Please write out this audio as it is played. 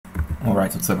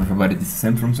Alright, what's up everybody, this is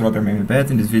Sam from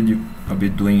Bet. In this video I'll be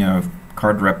doing a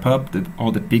card wrap up,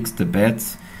 all the picks, the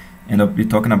bets, and I'll be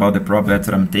talking about the prop bets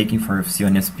that I'm taking for UFC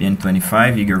on ESPN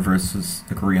 25, Igor versus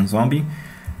the Korean Zombie.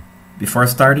 Before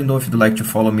starting though, if you'd like to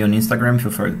follow me on Instagram,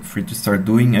 feel free to start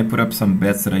doing. I put up some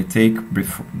bets that I take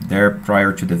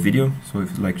prior to the video, so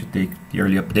if you'd like to take the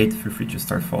early update, feel free to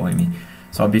start following me.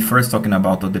 So I'll be first talking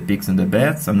about all the picks and the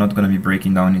bets. I'm not going to be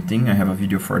breaking down anything, I have a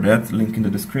video for that, link in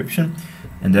the description.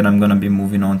 And then I'm going to be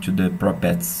moving on to the prop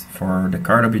bets for the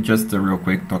card. I'll be just real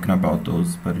quick talking about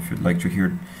those, but if you'd like to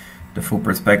hear the full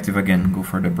perspective, again, go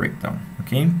for the breakdown,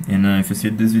 okay? And if you see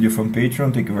this video from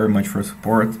Patreon, thank you very much for your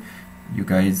support. You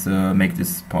guys make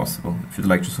this possible. If you'd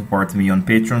like to support me on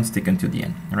Patreon, stick until the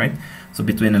end, alright? So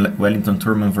between Wellington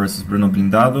Turman versus Bruno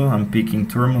Blindado, I'm picking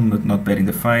Turman but not betting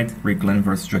the fight. Rick Glenn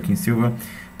versus Joaquin Silva,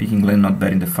 picking Glenn, not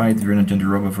betting the fight. Virna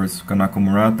Jandiroba versus Kanako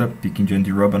Murata, picking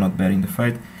Jandiroba, not betting the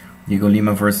fight. Diego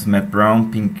Lima versus Matt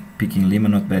Brown, picking Lima,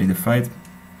 not betting the fight.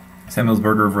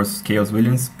 Samuelsberger versus Chaos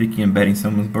Williams, picking and betting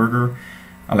Samuelsberger.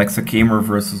 Alexa Kamer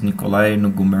versus Nicolai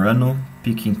Nugumerano,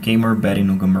 picking Kamer, betting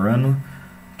Nugumerano.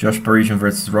 Josh Parisian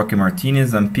versus Rocky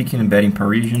Martinez, I'm picking and betting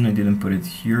Parisian. I didn't put it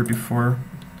here before,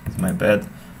 it's my bad.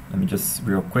 Let me just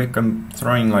real quick, I'm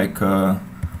throwing like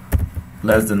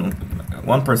less than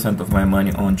 1% of my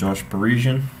money on Josh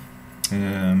Parisian.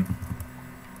 I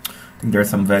think there's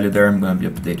some value there. I'm going to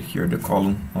be updating here the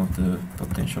column of the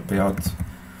potential payout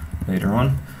later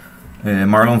on.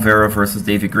 Marlon Vera versus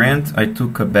Davy Grant. I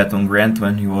took a bet on Grant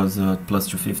when he was plus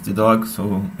 250 dog,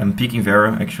 so I'm picking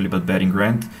Vera actually, but betting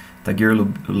Grant. Tagir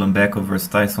Lambekov versus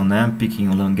Tyson Nam,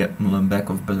 picking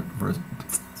Lambekov,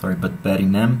 but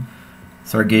betting Nam.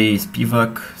 Sergey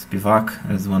Spivak,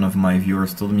 as one of my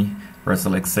viewers told me, versus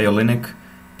Alexei Olenek,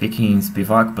 picking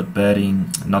Spivak but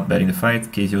not betting the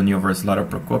fight. Casey O'Neill versus Lara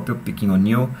Procopio, picking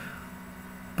O'Neill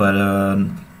but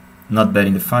not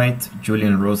betting the fight.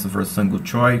 Julian Rose versus Sanggu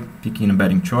Choi, picking and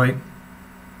betting Choi.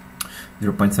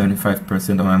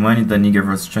 0.75% of my money. Daniger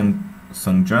versus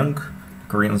Sung Jung,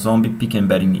 Korean Zombie, picking and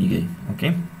betting Ige.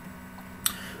 Okay,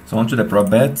 so on to the prop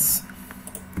bets.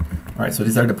 Alright, so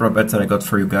these are the prop bets that I got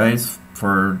for you guys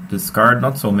for this card.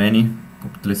 Not so many,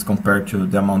 at least compared to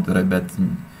the amount that I bet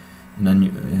in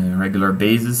a regular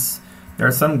basis. There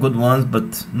are some good ones,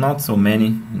 but not so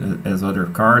many as other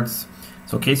cards.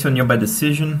 So Casey O'Neill by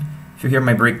decision. If you hear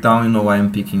my breakdown, you know why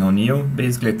I'm picking O'Neill.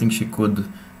 Basically, I think she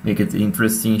could make it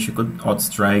interesting. She could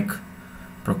outstrike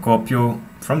Procopio.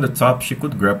 From the top, she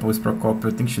could grapple with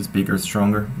Procopio. I think she's bigger,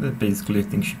 stronger. But basically, I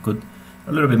think she could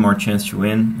a little bit more chance to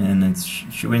win, and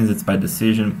she wins it by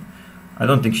decision. I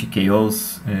don't think she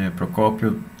KOs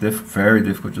Procopio. Very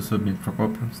difficult to submit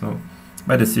Procopio. So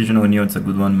by decision, O'Neill, it's a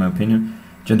good one in my opinion.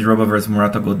 Jandiroba versus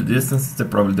Murata go the distance. It's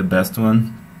probably the best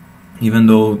one. Even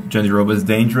though Jandiroba is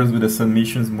dangerous with the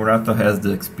submissions, Murata has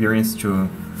the experience to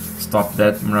stop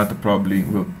that. Murata probably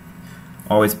will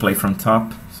always play from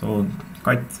top. So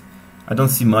I don't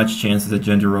see much chances that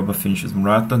Jandiroba finishes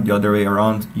Murata. The other way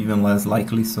around, even less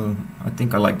likely. So I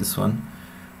think I like this one.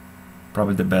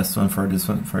 Probably the best one for this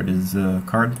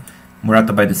card.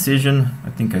 Murata by decision. I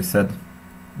think I said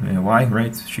why,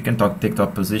 right? She can take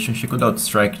top position. She could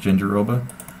outstrike Jandiroba.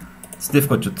 It's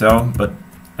difficult to tell, but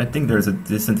I think there's a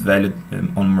decent value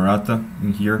on Murata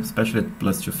in here, especially at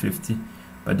plus 250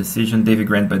 by decision. Davy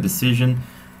Grant by decision.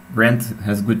 Grant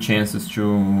has good chances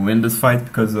to win this fight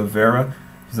because of Vera.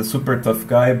 He's a super tough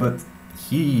guy, but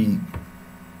he's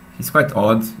quite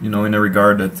odd, you know, in a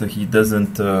regard that he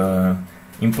doesn't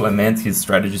implement his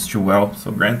strategies too well.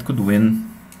 So Grant could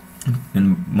win,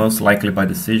 and most likely by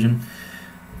decision.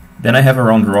 Then I have a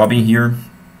round robin here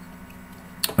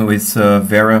with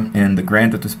Vera and the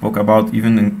Grant that we spoke about.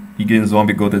 Even Ige and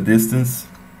Zombie go the distance.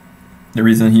 The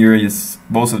reason here is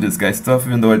both of these guys tough,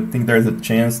 even though I think there's a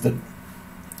chance that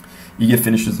Ige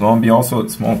finishes Zombie. Also a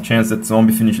small chance that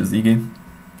Zombie finishes Ige.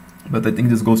 But I think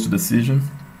this goes to decision.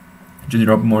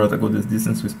 Jandiroba Murata go the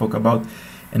distance we spoke about.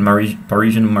 And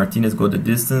Parisian and Martinez go the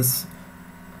distance.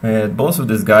 Both of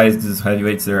these guys, these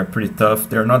heavyweights, they are pretty tough.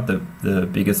 They're not the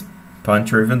biggest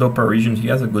puncher, even though Parisian, he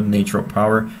has a good natural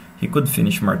power. He could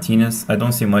finish Martinez. I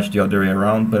don't see much the other way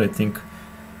around, but I think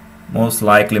most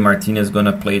likely Martinez is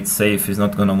gonna play it safe. He's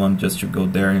not gonna want just to go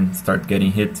there and start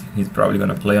getting hit. He's probably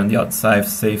gonna play on the outside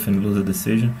safe and lose a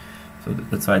decision. So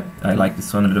that's why I like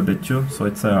this one a little bit too. So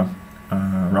it's a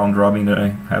round robin that I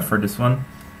have for this one.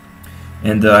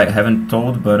 And I haven't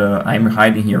told, but I'm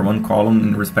hiding here one column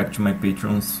in respect to my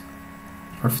patrons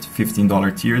for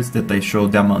 $15 tiers that I show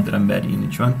the amount that I'm betting in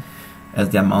each one as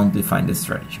the amount defined the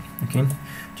strategy. Okay,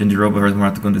 Jandiroba versus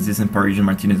Murata go the distance, and Parisian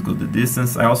Martinez go the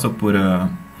distance. I also put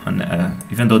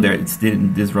even though it's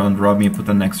in this round robin, I put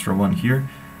an extra one here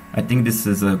I think this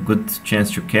is a good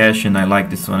chance to cash, and I like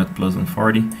this one at plus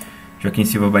 140. Joaquin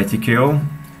Silva by TKO.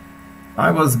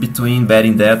 I was between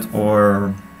betting that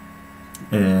or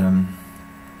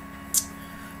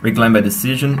Rick Glenn by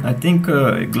decision. I think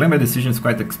Glenn by decision is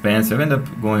quite expensive. I end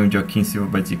up going with Joaquin Silva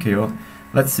by TKO.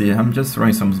 Let's see, I'm just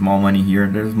throwing some small money here.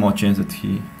 There's a small chance that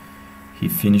he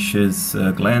finishes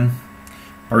Glenn.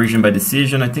 Parisian by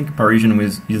decision. I think Parisian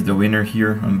is the winner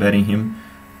here. I'm betting him.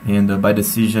 And by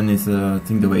decision is I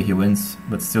think the way he wins.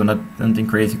 But still not anything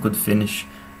crazy. Could finish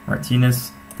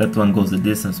Martinez. That one goes the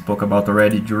distance. Spoke about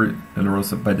already. Julian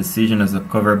Rosa by decision as a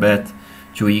cover bet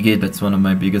to Ige. That's one of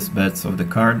my biggest bets of the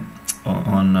card.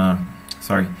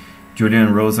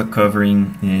 Julian Rosa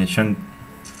covering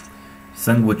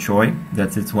Sang Woo Choi.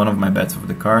 It's one of my bets of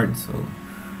the card. So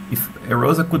if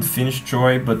Rosa could finish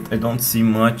Choi, but I don't see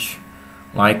much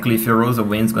likely. If Rosa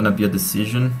wins, gonna be a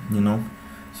decision, you know.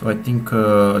 So I think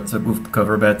it's a good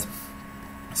cover bet.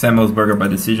 Samuelsberger by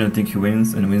decision. I think he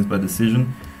wins and wins by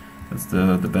decision. That's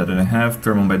the bet that I have.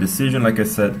 Thurman by decision. Like I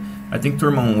said, I think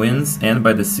Thurman wins and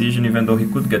by decision, even though he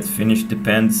could get finished.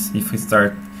 Depends if he's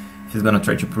gonna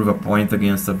try to prove a point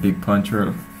against a big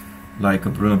puncher like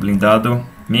Bruno Blindado.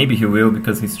 Maybe he will,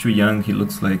 because he's too young. He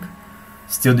looks like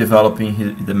still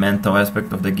developing the mental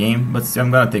aspect of the game. But still,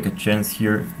 I'm gonna take a chance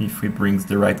here if he brings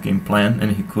the right game plan,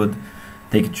 and he could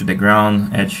take it to the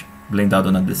ground, edge Blindado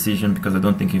on a decision, because I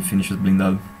don't think he finishes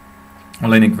Blindado.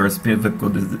 Olenek versus Pivot, go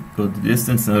the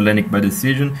distance, and Olenek by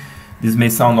decision. This may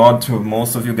sound odd to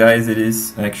most of you guys. It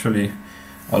is actually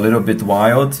a little bit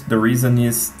wild. The reason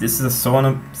is this is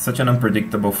such an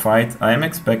unpredictable fight. I am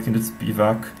expecting that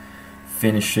Spivak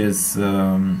finishes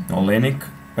Olenek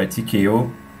by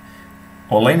TKO.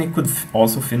 Olenek could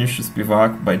also finish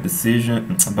Spivak by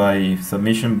decision, by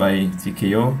submission, by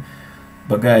TKO.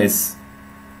 But guys,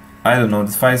 I don't know,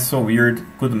 this fight is so weird.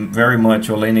 Could very much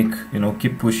Olenek, you know,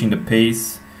 keep pushing the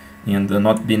pace and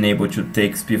not being able to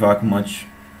take Spivak much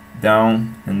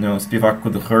down. And you know, Spivak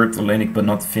could hurt Olenek but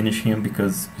not finish him,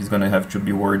 because he's gonna have to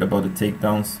be worried about the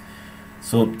takedowns.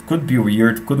 So it could be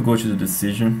weird, could go to the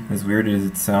decision, as weird as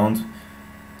it sounds.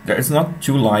 It's not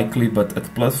too likely, but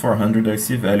at plus 400 I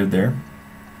see value there.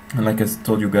 And like I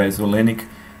told you guys, Olenek,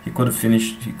 he could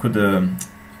finish, he could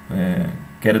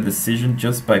get a decision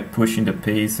just by pushing the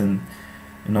pace and,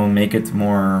 you know, make it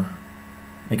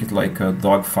like a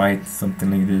dog fight, something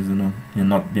like this, you know, and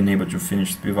not being able to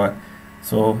finish Spivak.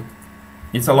 So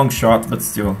it's a long shot, but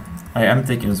still, I am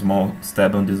taking a small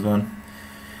stab on this one.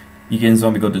 Ige and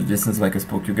Zombie go the distance, like I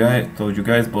told you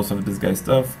guys, both of this guy's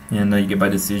stuff, and Ige by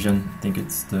decision. I think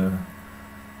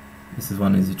this is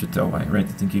one easy to tell why, right?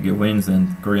 I think Ige wins,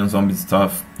 and Korean Zombie is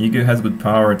tough. Ige has good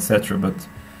power, etc., but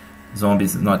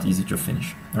Zombies is not easy to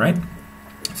finish. Alright,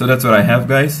 so that's what I have,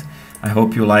 guys. I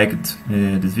hope you liked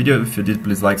this video. If you did,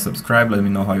 please like, subscribe, let me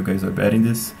know how you guys are betting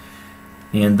this.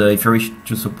 And if you wish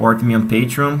to support me on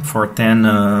Patreon for 10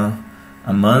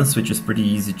 a month, which is pretty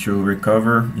easy to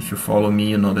recover. If you follow me,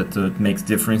 you know that it makes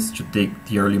difference to take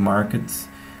the early markets,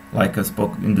 like I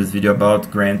spoke in this video about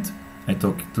Grant. I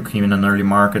took him in an early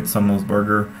market,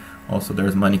 Samuelsberger. Also,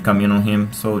 there's money coming on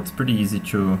him, so it's pretty easy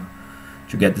to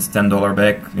get this $10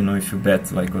 back. You know, if you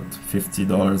bet like what,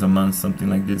 $50 a month, something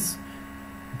like this,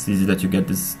 it's easy that you get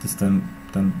this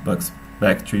 10 bucks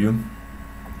back to you.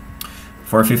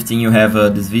 For 15 you have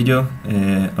this video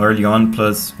early on,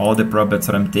 plus all the prop bets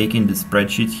that I'm taking, the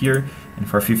spreadsheet here. And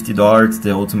for $50 it's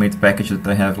the ultimate package that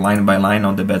I have line by line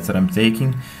all the bets that I'm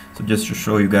taking. So just to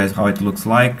show you guys how it looks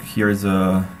like, here's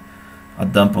a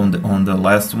dump on the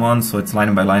last one. So it's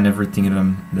line by line everything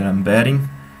that I'm betting.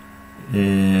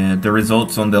 The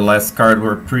results on the last card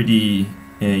were pretty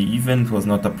even. It was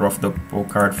not a profitable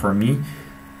card for me,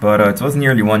 but it was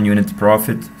nearly 1 unit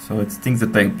profit. So it's things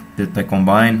that I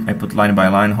combine. I put line by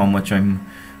line how much I'm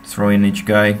throwing each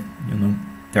guy. You know,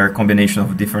 there are a combination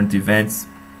of different events,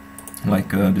 like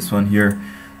this one here,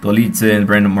 Dolice and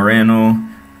Brandon Moreno.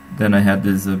 Then I had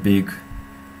this big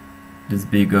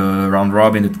round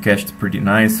robin that cashed pretty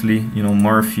nicely. You know,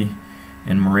 Murphy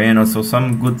and Moreno. So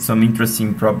some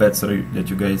interesting prop bets that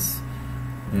you guys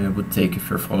would take if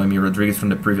you're following me. Rodriguez from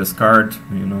the previous card,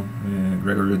 you know,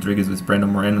 Gregory Rodriguez with Brandon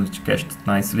Moreno, which cashed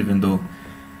nicely, even though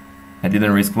I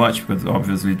didn't risk much, because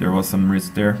obviously there was some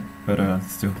risk there, but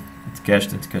still it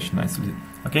cashed nicely.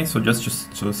 Okay, so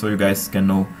just so you guys can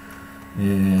know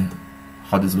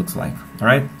how this looks like.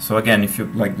 Alright, so again, if you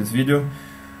like this video,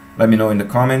 let me know in the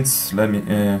comments. Let me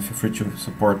feel free to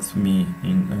support me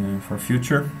in for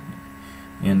future.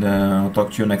 And I'll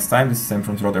talk to you next time. This is Sam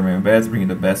from Rotterdam Bets, bringing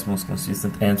the best, most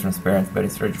consistent and transparent betting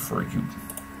strategy for you.